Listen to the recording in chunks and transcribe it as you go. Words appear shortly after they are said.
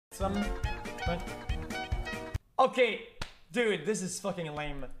some. But okay, dude, this is fucking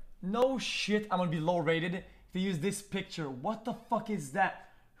lame. No shit, I'm gonna be low rated if you use this picture. What the fuck is that?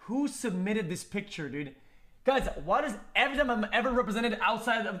 Who submitted this picture, dude? Guys, why does every time I'm ever represented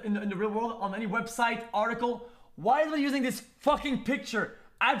outside of in the real world on any website, article, why are they using this fucking picture?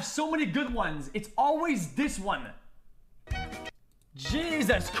 I have so many good ones. It's always this one.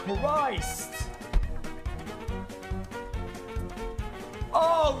 Jesus Christ.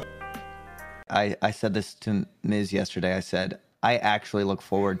 Oh. I said this to Ms. yesterday. I said, I actually look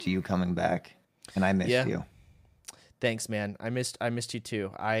forward to you coming back, and I missed you. Thanks, man. I missed you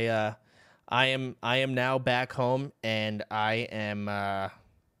too. I am now back home, and I'm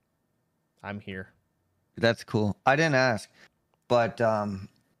here. That's cool. I didn't ask, but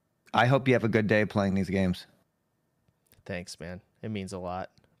I hope you have a good day playing these games. Thanks, man. It means a lot.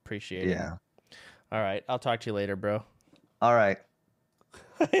 Appreciate it. Yeah. All right. I'll talk to you later, bro. All right.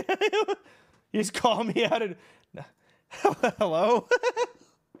 You just call me out of... Hello?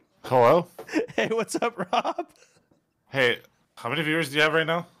 Hello? Hey, what's up, Rob? Hey, how many viewers do you have right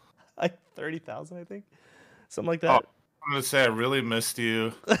now? Like 30,000, I think. Something like that. Oh, I'm going to say I really missed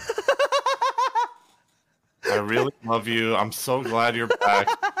you. I really love you. I'm so glad you're back.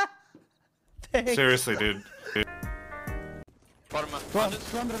 Thanks. Seriously, dude.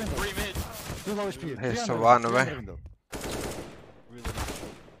 Jeszcze one,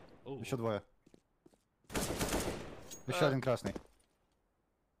 Еще двое. Еще один красный.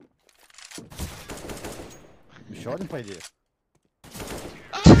 Еще один, по идее.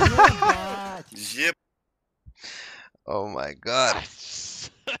 Oh my god.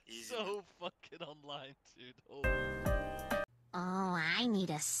 So fucking online, dude. Oh, I need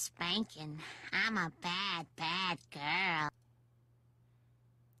a spanking. I'm a bad, bad girl.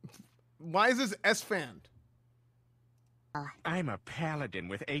 Why is this S-Fan? I'm a paladin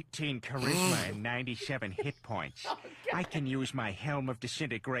with 18 charisma and 97 hit points. I can use my Helm of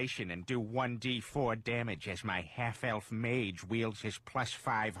Disintegration and do 1d4 damage as my half-elf mage wields his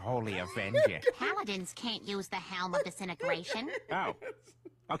 +5 Holy Avenger. Paladins can't use the Helm of Disintegration. Oh,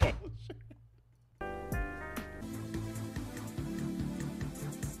 okay.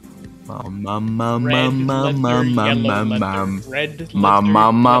 We're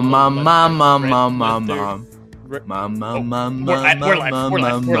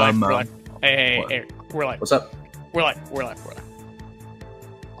live. Hey, we're live. What's up? We're live.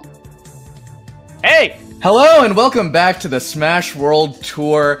 Hey! Hello and welcome back to the Smash World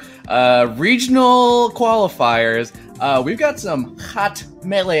Tour regional qualifiers. We've got some hot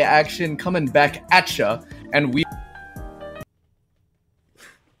melee action coming back at ya, and we...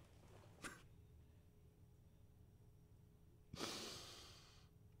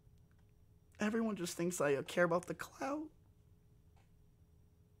 Everyone just thinks I care about the clout.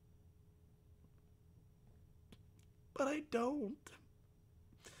 But I don't.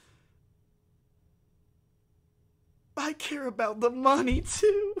 I care about the money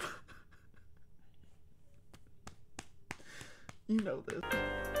too. You know this.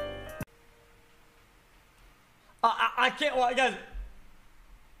 I can't, well, guys.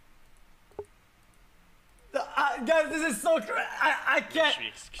 Guys, this is so crazy. I can't.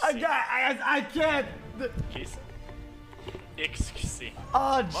 I can't. xQc.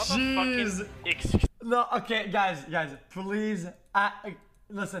 Oh, jeez. No, okay, guys, please.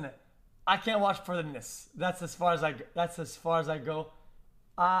 Listen. I can't watch further than this. That's as far as I go.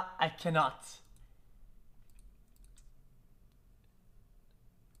 I cannot.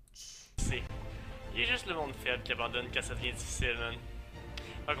 Il est juste le monde faible qui abandonne quand ça devient difficile, man.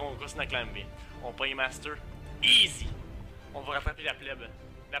 Fait qu'on continue avec la MB. On prend les Master, easy. On va rattraper la plèbe.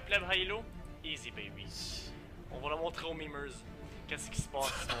 La plèbe high-low, easy baby. On va le montrer aux memers qu'est-ce qui se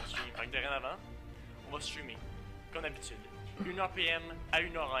passe sur mon stream. Fait que de rien avant, on va streamer, comme d'habitude. 1h PM à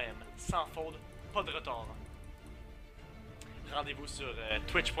 1h AM, sans faute, pas de retard. Rendez-vous sur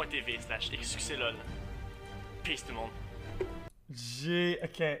twitch.tv/xqclol. Peace tout le monde.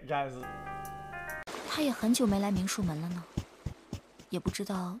 Okay, guys. 他也很久没来明术门了呢，也不知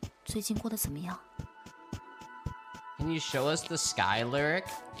道最近过得怎么样。Can you show us the sky lyric?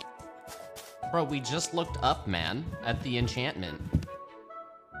 Bro, we just looked up, man, at the enchantment.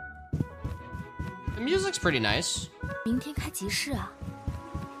 The music's pretty nice. 明天开集市啊，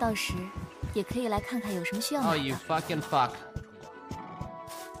到时也可以来看看有什么需要买的。 Oh, you fucking fuck.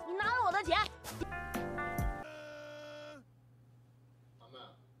 你拿了我的钱。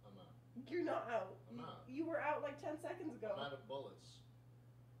You're not out. You were out like 10 seconds ago. I'm out of bullets.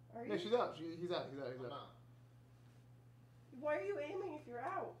 Are Yeah, you? she's out. He's out. I'm out. Why are you aiming if you're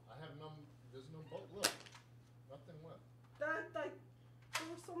out? I have no. There's no bullet. Look, nothing left. There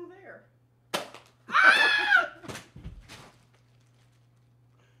was some there.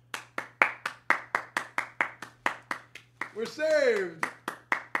 We're saved.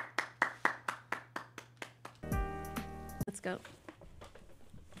 Let's go.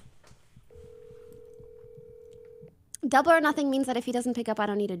 Double or nothing means that if he doesn't pick up, I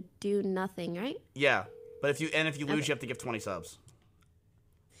don't need to do nothing, right? Yeah, but if you lose, you have to give 20 subs.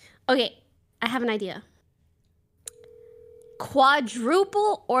 Okay, I have an idea.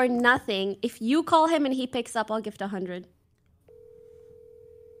 Quadruple or nothing. If you call him and he picks up, I'll gift 100.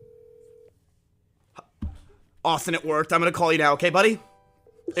 Austin, it worked. I'm gonna call you now, okay, buddy?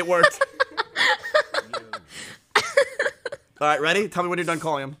 It worked. All right, ready? Tell me when you're done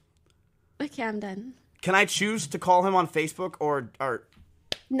calling him. Okay, I'm done. Can I choose to call him on Facebook or?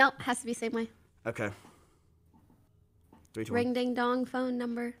 No, has to be same way. Okay. 3, 2, 1. Ring ding dong phone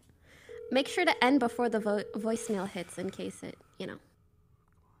number. Make sure to end before the voicemail hits in case it, you know.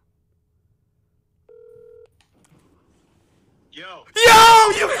 Yo,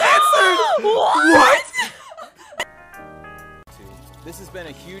 you answered! What? This has been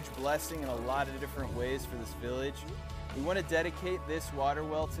a huge blessing in a lot of different ways for this village. We want to dedicate this water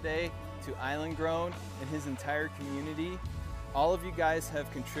well today to Island Grown and his entire community. All of you guys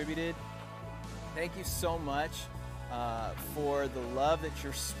have contributed. Thank you so much for the love that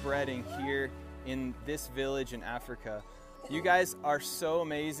you're spreading here in this village in Africa. You guys are so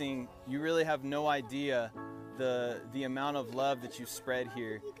amazing. You really have no idea the amount of love that you spread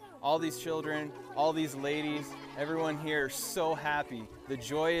here. All these children, all these ladies, everyone here is so happy. The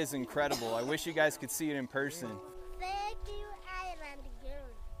joy is incredible. I wish you guys could see it in person. Thank you, Island Girl.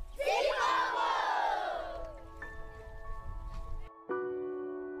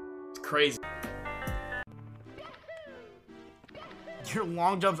 It's crazy. Your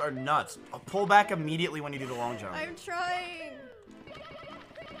long jumps are nuts. I'll pull back immediately when you do the long jump. I'm trying.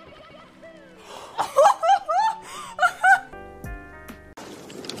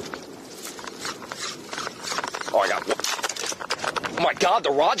 Oh, I got. Oh my God,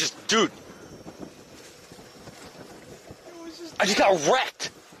 the rod just, dude. I just got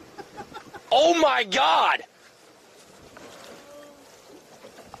wrecked. Oh my God.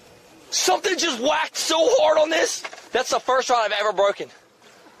 Something just whacked so hard on this. That's the first rod I've ever broken.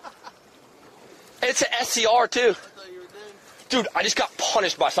 And it's an SCR too. Dude, I just got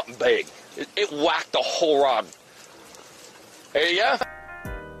punished by something big. It whacked the whole rod. There you go.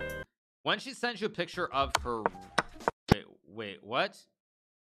 When she sends you a picture of her... Wait, what?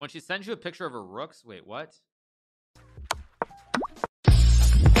 When she sends you a picture of her rooks? Wait, what?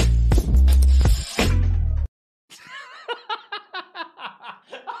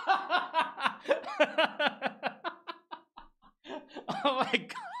 Oh my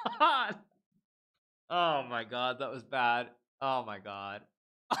God. Oh my God, that was bad. Oh my God.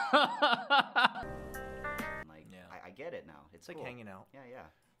 Like, I get it now. It's like cool. hanging out. Yeah, yeah.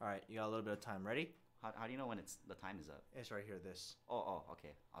 All right, you got a little bit of time. Ready? How do you know when the time is up? It's right here. This. Oh,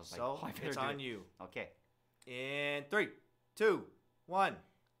 okay. I was So like, it's on you. Okay. In 3, 2, 1.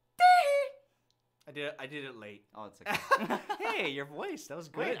 I did it late. Oh, it's okay. Hey, your voice. That was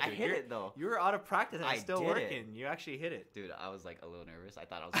good. Wait, I dude. hit it though. You were out of practice and I it's still did working. it. You actually hit it. Dude, I was like a little nervous. I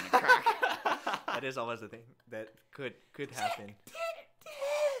thought I was gonna crack. That is always the thing that could happen.